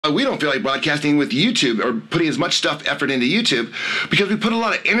we don't feel like broadcasting with YouTube or putting as much effort into YouTube because we put a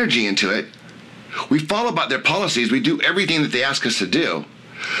lot of energy into it. We follow about their policies. We do everything that they ask us to do.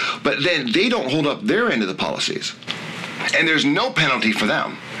 But then they don't hold up their end of the policies. And there's no penalty for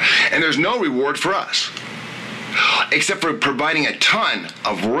them. And there's no reward for us. Except for providing a ton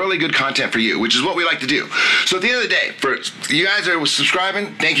of really good content for you, which is what we like to do. So at the end of the day, for you guys that are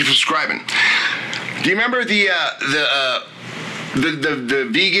subscribing, thank you for subscribing. Do you remember the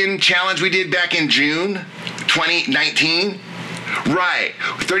vegan challenge we did back in June 2019? Right,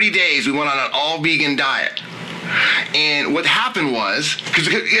 30 days we went on an all vegan diet. And what happened was, because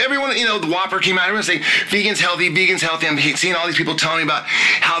everyone, you know, the Whopper came out, everyone's saying, vegan's healthy. I'm seeing all these people telling me about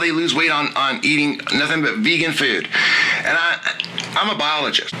how they lose weight on eating nothing but vegan food. And I'm a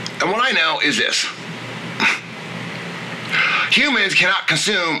biologist. And what I know is this. Humans cannot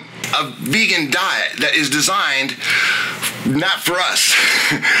consume a vegan diet that is designed not for us.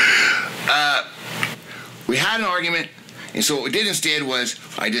 We had an argument. And so what we did instead was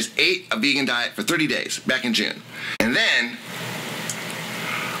I just ate a vegan diet for 30 days back in June. And then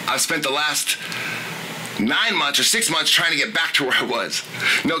I've spent the last 9 months or 6 months trying to get back to where I was.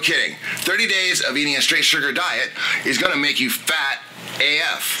 No kidding. 30 days of eating a straight sugar diet is going to make you fat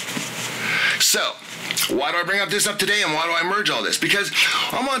AF. So, why do I bring this up today and why do I merge all this? Because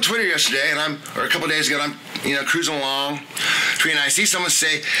I'm on Twitter yesterday or a couple days ago, and I'm cruising along, tweeting, and I see someone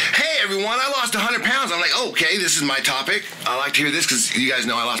say, "Hey everyone, I lost 100 pounds." I'm like, oh, okay, this is my topic. I like to hear this because you guys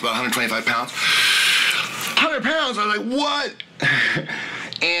know I lost about 125 pounds. 100 pounds, I was like, what?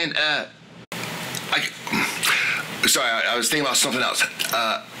 And sorry, I was thinking about something else.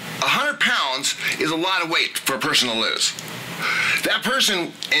 100 pounds is a lot of weight for a person to lose. That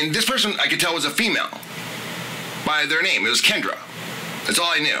person, and this person I could tell was a female by their name. It was Kendra. That's all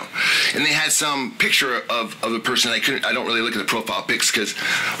I knew. And they had some picture of the person. I don't really look at the profile pics because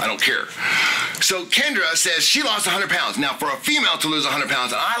I don't care. So Kendra says she lost 100 pounds. Now for a female to lose 100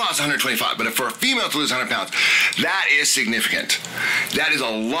 pounds, and I lost 125, but for a female to lose 100 pounds, that is significant. That is a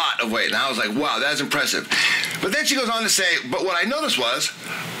lot of weight. And I was like, wow, that's impressive. But then she goes on to say, but what I noticed was,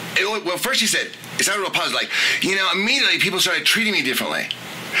 well, first she said, it sounded real positive, like, immediately people started treating me differently.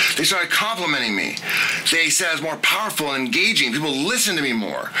 They started complimenting me. They said I was more powerful and engaging. People listened to me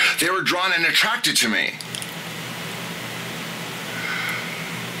more. They were drawn and attracted to me.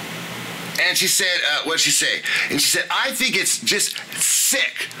 And she said, what did she say? And she said, I think it's just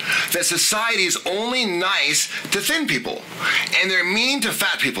sick that society is only nice to thin people and they're mean to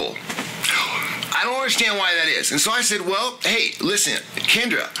fat people. I don't understand why that is. And so I said, well, hey, listen,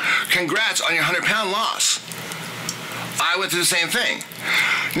 Kendra, congrats on your 100-pound loss. I went through the same thing.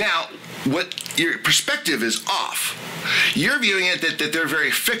 Now, what your perspective is off. You're viewing it that they're very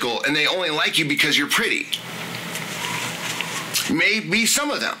fickle and they only like you because you're pretty. Maybe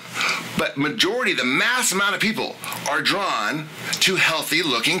some of them, but majority, the mass amount of people are drawn to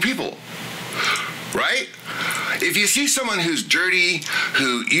healthy-looking people, right? If you see someone who's dirty,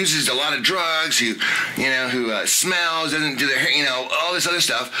 who uses a lot of drugs, who smells, doesn't do their hair, all this other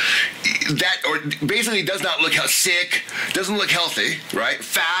stuff, or basically does not look sick, doesn't look healthy, right?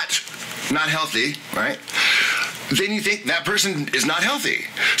 Fat, not healthy, right? Then you think that person is not healthy.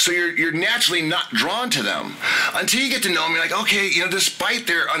 So you're naturally not drawn to them until you get to know them. You're like, okay, despite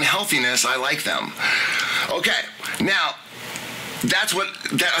their unhealthiness, I like them. Okay, now. So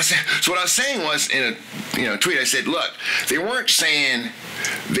what I was saying was in a tweet. I said, look, they weren't saying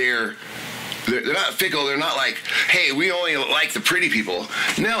they're not fickle. They're not like, hey, we only like the pretty people.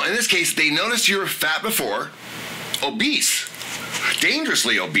 No, in this case, they noticed you were fat before, obese,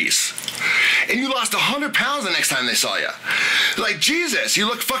 dangerously obese, and you lost 100 pounds the next time they saw you. Like, Jesus, you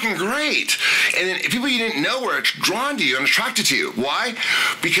look fucking great. And then people you didn't know were drawn to you and attracted to you. Why?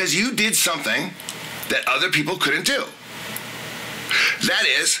 Because you did something that other people couldn't do. That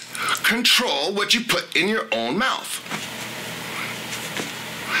is, control what you put in your own mouth.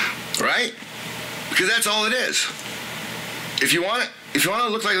 Right? Because that's all it is. If you want to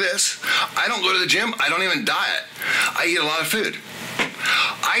look like this, I don't go to the gym. I don't even diet. I eat a lot of food.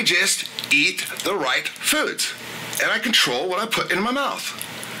 I just eat the right foods. And I control what I put in my mouth.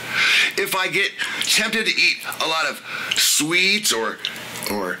 If I get tempted to eat a lot of sweets or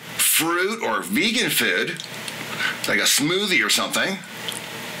fruit or vegan food, like a smoothie or something,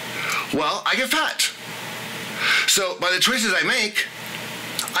 well, I get fat. So by the choices I make,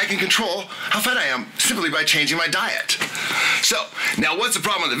 I can control how fat I am simply by changing my diet. So, now what's the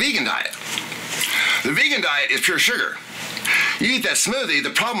problem with the vegan diet? The vegan diet is pure sugar. You eat that smoothie,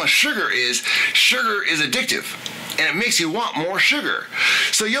 the problem with sugar is addictive. And it makes you want more sugar.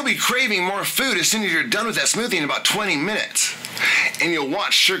 So you'll be craving more food as soon as you're done with that smoothie in about 20 minutes. And you'll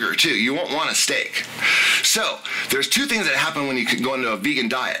want sugar too. You won't want a steak. So there's two things that happen when you go into a vegan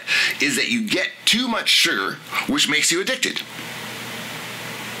diet, is that you get too much sugar, which makes you addicted.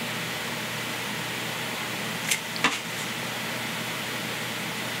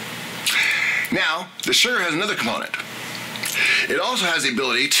 Now, the sugar has another component. It also has the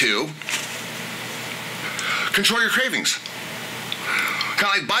ability to control your cravings.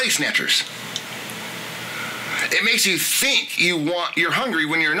 Kind of like body snatchers. It makes you think you're hungry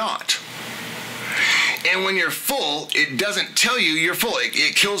when you're not. And when you're full, it doesn't tell you you're full.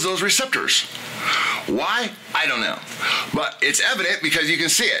 It kills those receptors. Why? I don't know. But it's evident because you can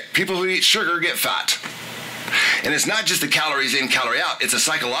see it. People who eat sugar get fat. And it's not just the calories in, calorie out. It's a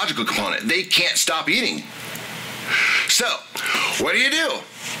psychological component. They can't stop eating. So, what do?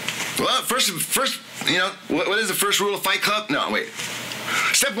 Well, first, you know, what is the first rule of Fight Club? No, wait.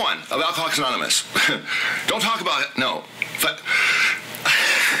 Step 1 of Alcoholics Anonymous. Don't talk about it. No.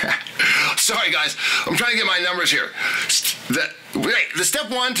 Sorry, guys. I'm trying to get my numbers here. The step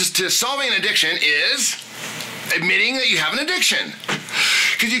 1 to solving an addiction is admitting that you have an addiction.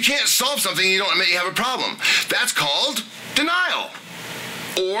 Because you can't solve something you don't admit you have a problem. That's called denial.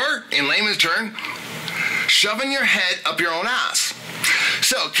 Or, in layman's term, shoving your head up your own ass.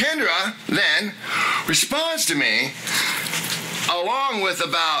 So Kendra then responds to me along with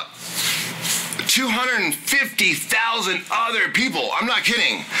about 250,000 other people. I'm not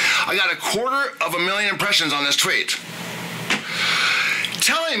kidding. I got 250,000 impressions on this tweet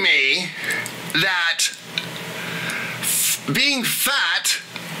telling me that being fat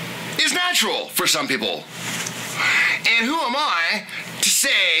is natural for some people. And who am I to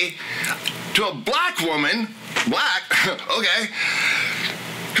say to a black woman, okay,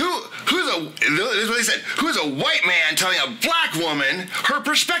 this is what they said, who's a white man telling a black woman her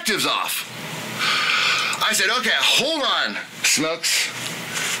perspective's off? I said, okay, hold on, Smokes.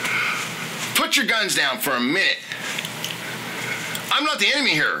 Put your guns down for a minute. I'm not the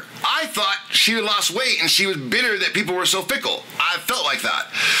enemy here. I thought she had lost weight and she was bitter that people were so fickle. I felt like that.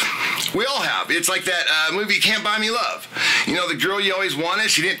 We all have. It's like that movie Can't Buy Me Love. You know, the girl you always wanted,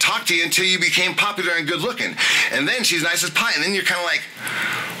 she didn't talk to you until you became popular and good looking. And then she's nice as pie. And then you're kind of like,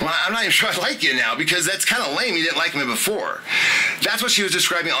 well, I'm not even sure I like you now because that's kind of lame. You didn't like me before. That's what she was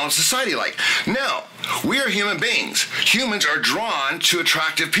describing all of society like. No, we are human beings. Humans are drawn to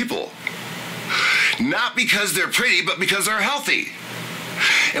attractive people. Not because they're pretty, but because they're healthy.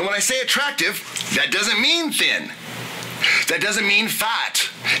 And when I say attractive, that doesn't mean thin. That doesn't mean fat.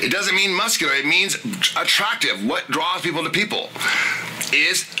 It doesn't mean muscular. It means attractive. What draws people to people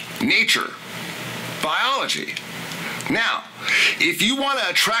is nature, biology. Now, if you want to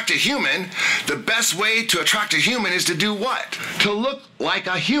attract a human, the best way to attract a human is to do what? To look like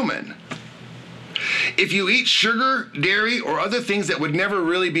a human. If you eat sugar, dairy, or other things that would never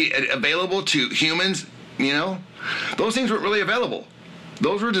really be available to humans, you know, those things weren't really available.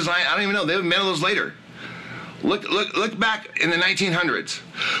 Those were designed, I don't even know, they invented those later. Look back in the 1900s.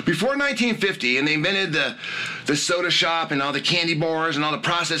 Before 1950, and they invented the soda shop and all the candy bars and all the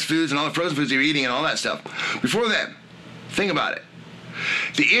processed foods and all the frozen foods they were eating and all that stuff. Before then, think about it.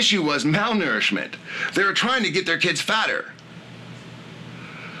 The issue was malnourishment. They were trying to get their kids fatter.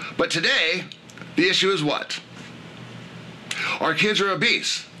 But today, the issue is what? Our kids are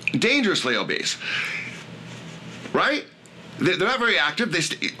obese, dangerously obese, right? They're not very active.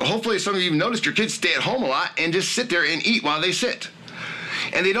 Hopefully some of you have noticed your kids stay at home a lot and just sit there and eat while they sit.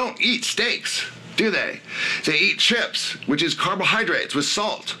 And they don't eat steaks, do they? They eat chips, which is carbohydrates with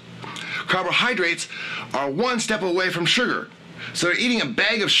salt. Carbohydrates are one step away from sugar. So they're eating a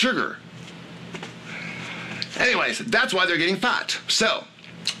bag of sugar. Anyways, that's why they're getting fat. So,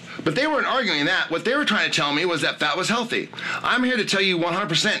 but they weren't arguing that. What they were trying to tell me was that fat was healthy. I'm here to tell you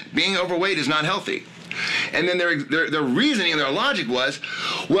 100% being overweight is not healthy. And then their reasoning and their logic was,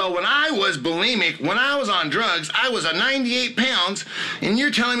 well, when I was bulimic, when I was on drugs, I was a 98 pounds, and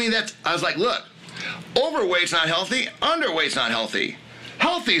you're telling me that, I was like, look, overweight's not healthy, underweight's not healthy.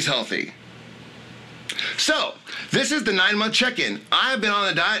 Healthy's healthy. So, this is the 9-month check-in. I've been on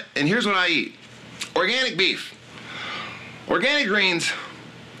a diet, and here's what I eat. Organic beef, organic greens,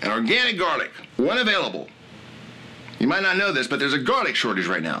 and organic garlic, when available. You might not know this, but there's a garlic shortage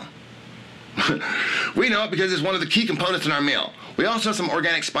right now. We know it because it's one of the key components in our meal. We also have some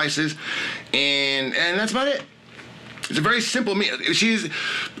organic spices, and that's about it. It's a very simple meal.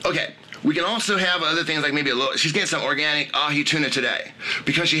 Okay, we can also have other things like maybe she's getting some organic ahi tuna today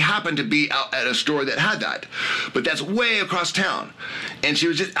because she happened to be out at a store that had that. But that's way across town. And she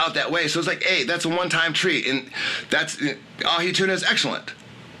was just out that way. So it's like, hey, that's a one-time treat. And ahi tuna is excellent.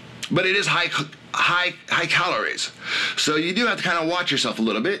 But it is high high calories. So you do have to kind of watch yourself a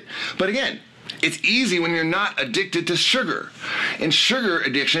little bit. But again, it's easy when you're not addicted to sugar. And sugar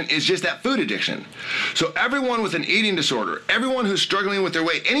addiction is just that food addiction. So everyone with an eating disorder, everyone who's struggling with their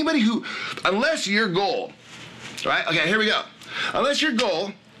weight, anybody who, unless your goal, right? Okay, here we go. Unless your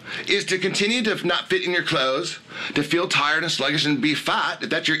goal is to continue to not fit in your clothes, to feel tired and sluggish and be fat, if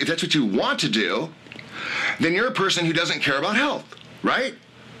that's what you want to do, then you're a person who doesn't care about health, right?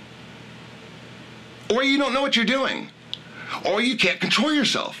 Or you don't know what you're doing. Or you can't control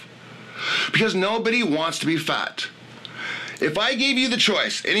yourself. Because nobody wants to be fat. If I gave you the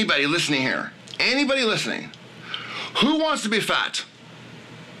choice, anybody listening here, anybody listening, who wants to be fat?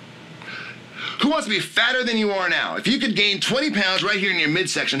 Who wants to be fatter than you are now? If you could gain 20 pounds right here in your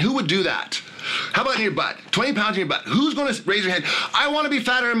midsection, who would do that? How about in your butt? 20 pounds in your butt. Who's going to raise your hand? I want to be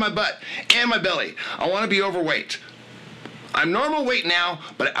fatter in my butt and my belly. I want to be overweight. I'm normal weight now,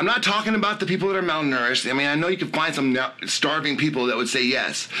 but I'm not talking about the people that are malnourished. I mean, I know you can find some starving people that would say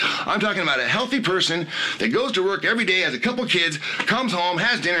yes. I'm talking about a healthy person that goes to work every day, has a couple kids, comes home,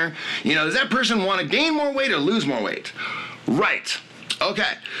 has dinner. You know, does that person want to gain more weight or lose more weight? Right.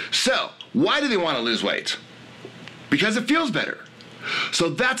 Okay. So, why do they want to lose weight? Because it feels better. So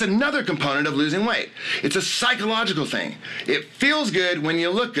that's another component of losing weight. It's a psychological thing. It feels good when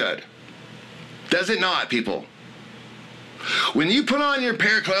you look good. Does it not, people? When you put on your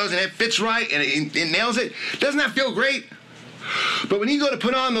pair of clothes and it fits right and it nails it, doesn't that feel great? But when you go to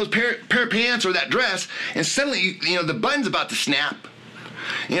put on those pair of pants or that dress and suddenly, you know, the button's about to snap,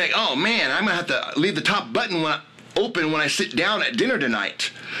 you're like, oh man, I'm going to have to leave the top button open when I sit down at dinner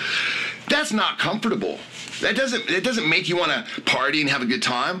tonight. That's not comfortable. It doesn't make you want to party and have a good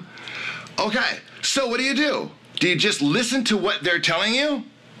time. Okay, so what do? Do you just listen to what they're telling you?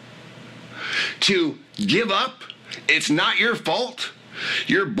 To give up? It's not your fault.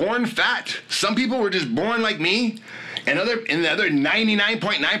 You're born fat. Some people were just born like me, and the other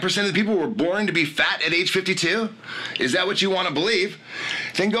 99.9% of the people were born to be fat at age 52. Is that what you want to believe?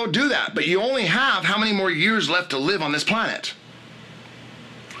 Then go do that. But you only have how many more years left to live on this planet?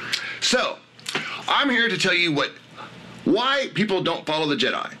 So, I'm here to tell you why people don't follow the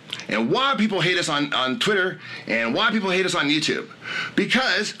Jedi, and why people hate us on Twitter, and why people hate us on YouTube.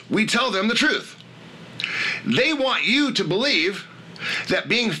 Because we tell them the truth. They want you to believe that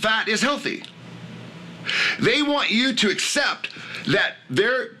being fat is healthy. They want you to accept that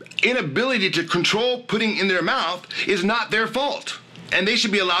their inability to control putting in their mouth is not their fault. And they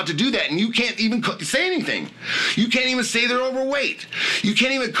should be allowed to do that, and you can't even say anything. You can't even say they're overweight. You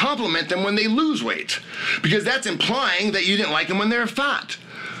can't even compliment them when they lose weight, because that's implying that you didn't like them when they're fat.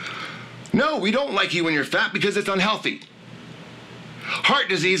 No, we don't like you when you're fat because it's unhealthy. Heart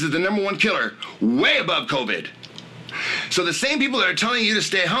disease is the #1 killer, way above COVID. So the same people that are telling you to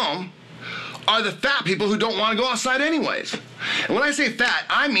stay home are the fat people who don't want to go outside anyways. And when I say fat,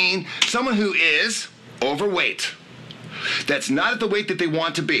 I mean someone who is overweight, that's not at the weight that they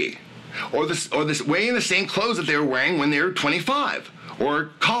want to be, or this wearing the same clothes that they were wearing when they were 25, or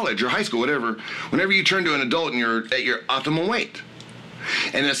college or high school, whatever, whenever you turn to an adult and you're at your optimal weight.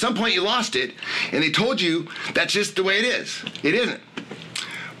 And at some point you lost it, and they told you that's just the way it is. It isn't.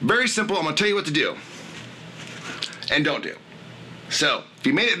 Very simple. I'm going to tell you what to do and don't do. So, if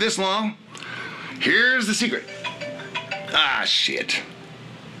you made it this long, here's the secret. Ah, shit.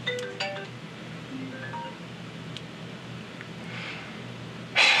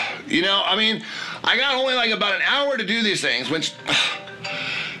 You know, I mean, I got only like about an hour to do these things, which...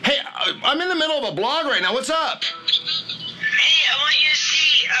 Hey, I'm in the middle of a blog right now. What's up? Hey, I want you to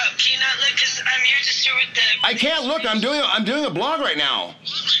see. Can you not look? Because I'm here to start with the... I can't look. I'm doing a blog right now.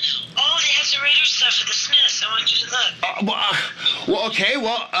 Oh, they have the Raider stuff at the Smiths. I want you to look. Well, okay.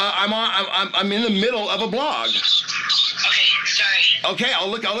 Well, I'm in the middle of a blog. Okay, sorry. Okay, I'll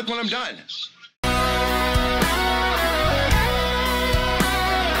look when I'm done.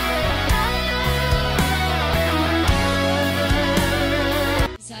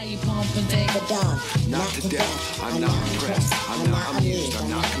 Not to death, I'm not impressed, I'm not amused, I'm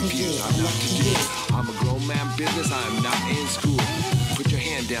not confused, I'm not confused. I'm a grown man business, I'm not in school. Put your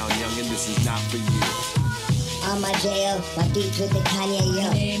hand down, youngin', this is not for you. On my jail, my beats with the Kanye, yo.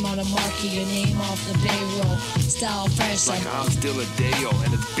 Your name on the market, your name off the payroll. Style fresh like I'm still a Dayo,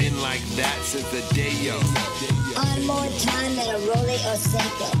 and it's been like that since the Dayo. On more time than a Rolly or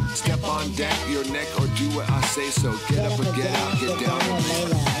Seiko. Step on deck, your neck, or do what I say so. Get up or get out, get down and lay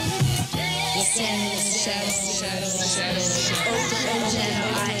low. You're standing in the shadows. Old Jedi,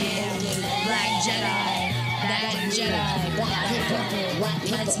 Black Jedi, Bad Jedi, Black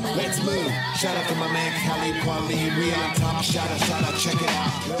people. Let's move. Shout out to my man Khalid Kweli. We on top. Shout out, check it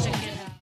out.